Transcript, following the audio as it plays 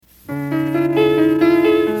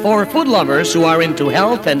For food lovers who are into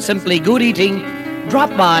health and simply good eating, drop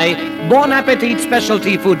by Bon Appetit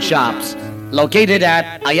Specialty Food Shops, located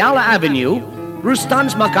at Ayala Avenue,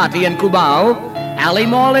 Rustan's Makati and Cubao, Ali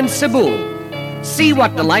Mall in Cebu. See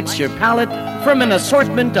what delights your palate from an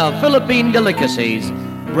assortment of Philippine delicacies,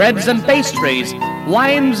 breads and pastries,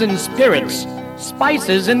 wines and spirits,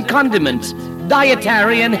 spices and condiments,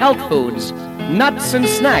 dietary and health foods, nuts and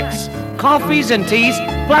snacks, coffees and teas,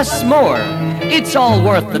 plus more. It's all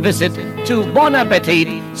worth the visit to Bon Appetit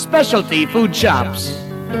Specialty Food Shops.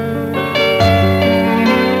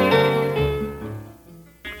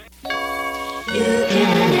 You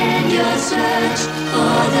can end your search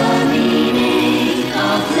for the meaning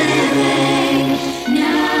of living.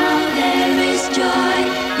 Now there is joy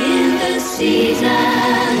in the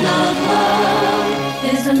season of hope.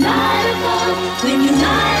 There's a light of hope when you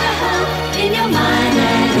light a hope in your mind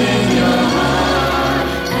and in your heart.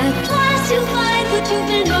 At last you'll find what you've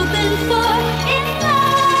been hoping for in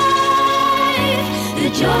life. The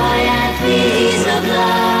joy and peace of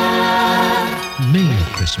love. May your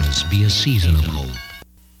Christmas be a season of hope.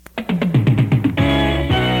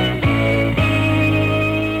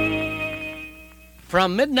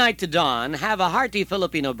 From midnight to dawn, have a hearty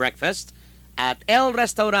Filipino breakfast at El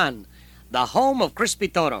Restaurant, the home of crispy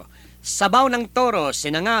toro. Sabaw ng toro,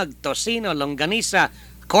 sinangag, tocino, longganisa,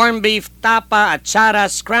 corned beef, tapa, atsara,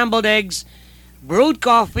 scrambled eggs, brewed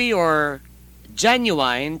coffee, or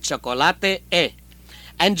genuine chocolate.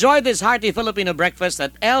 Enjoy this hearty Filipino breakfast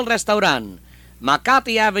at El Restaurant,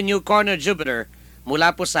 Makati Avenue, Corner Jupiter,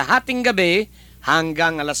 mula po sa hating gabi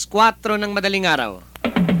hanggang alas 4 ng madaling araw.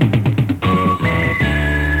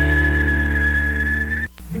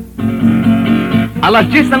 Alas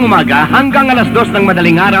 10 ng umaga hanggang alas 2 ng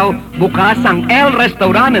madaling araw, bukas ang El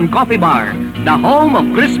Restaurant and Coffee Bar, the home of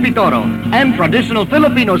crispy toro and traditional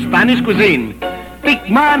Filipino-Spanish cuisine.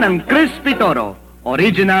 Tikman ang crispy toro.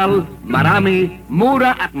 Original, marami,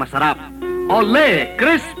 mura at masarap. Ole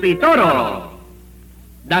Crispy Toro!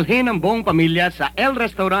 Dalhin ang buong pamilya sa El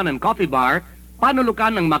Restaurant and Coffee Bar,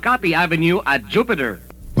 panulukan ng Makati Avenue at Jupiter.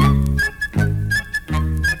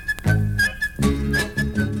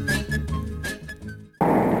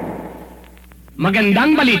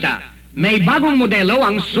 Magandang balita, may bagong modelo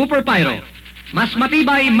ang Super Pyro. Mas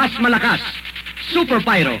matibay, mas malakas. Super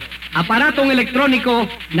Pyro, aparatong elektroniko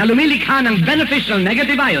na lumilikha ng beneficial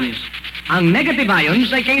negative ions. Ang negative ions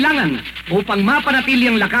ay kailangan upang mapanatili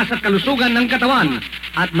ang lakas at kalusugan ng katawan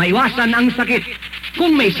at maiwasan ang sakit.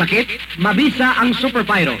 Kung may sakit, mabisa ang Super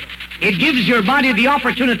Pyro. It gives your body the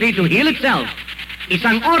opportunity to heal itself.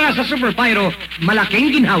 Isang oras sa Super Pyro,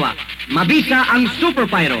 malaking ginhawa. Mabisa ang Super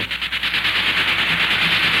Pyro.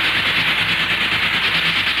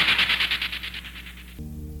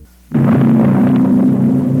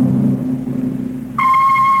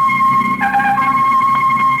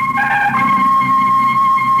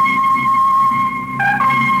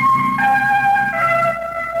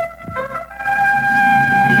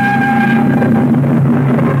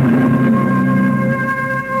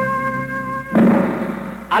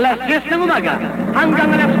 Alas 10 ng umaga hanggang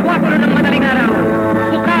alas 4 ng madaling araw,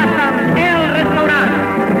 bukas ang El Restaurant,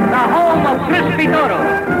 the home of crispy toro.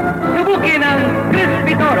 Subukin ang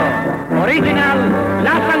crispy toro. Original,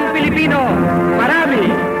 lasang Pilipino, marami,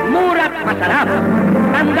 mura at masarap.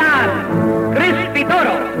 Tandaan, crispy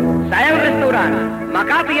toro sa El Restaurant,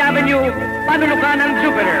 Makati Avenue, panulukan ng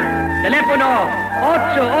Jupiter. Telepono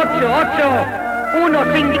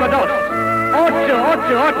 888-152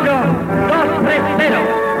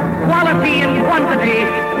 888-230. Quality and quantity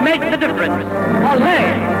make the difference. Ole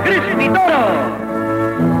Crispy Toro!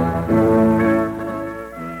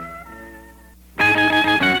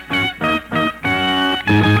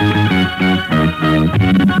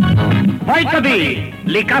 Vita B,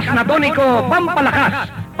 likas na toniko,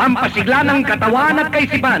 pampalakas, pampasigla ng katawan at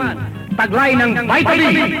kaisipan. Taglay ng Vita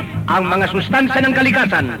B, ang mga sustansya ng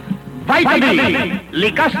kalikasan. Vita B,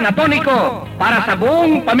 likas na toniko para sa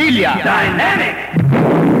buong pamilya. Dynamic!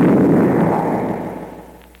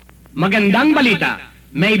 Magandang balita,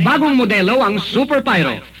 may bagong modelo ang Super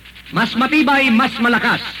Pyro. Mas matibay, mas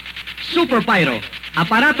malakas. Super Pyro,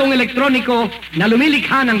 aparatong elektroniko na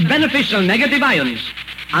lumilikha ng beneficial negative ions.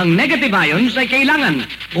 Ang negative ions ay kailangan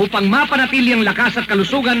upang mapanatili ang lakas at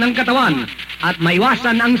kalusugan ng katawan at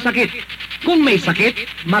maiwasan ang sakit. Kung may sakit,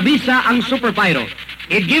 mabisa ang Super Pyro.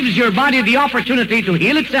 It gives your body the opportunity to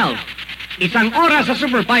heal itself. Isang oras sa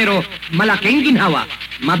Super Pyro, malaking ginhawa.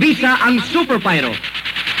 Mabisa ang Super Pyro.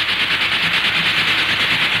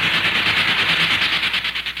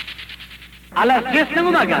 Alas 10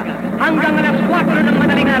 ng umaga hanggang alas 4 ng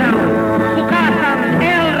madaling araw, bukas ang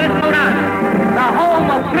El Restaurant, the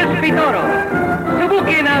home of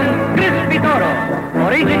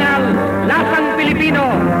Original, lasang Pilipino,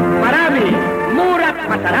 marami, mura't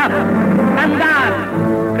masarap. Tandaan,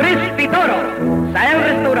 Crispy Toro, sa El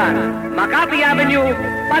Restaurant, Makati Avenue,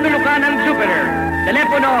 Panulukan ng Jupiter.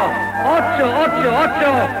 Telepono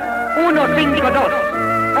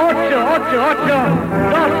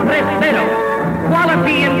 888-158-230.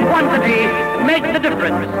 Quality and quantity make the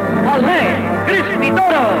difference. Olé, Crispy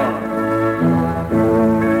Toro!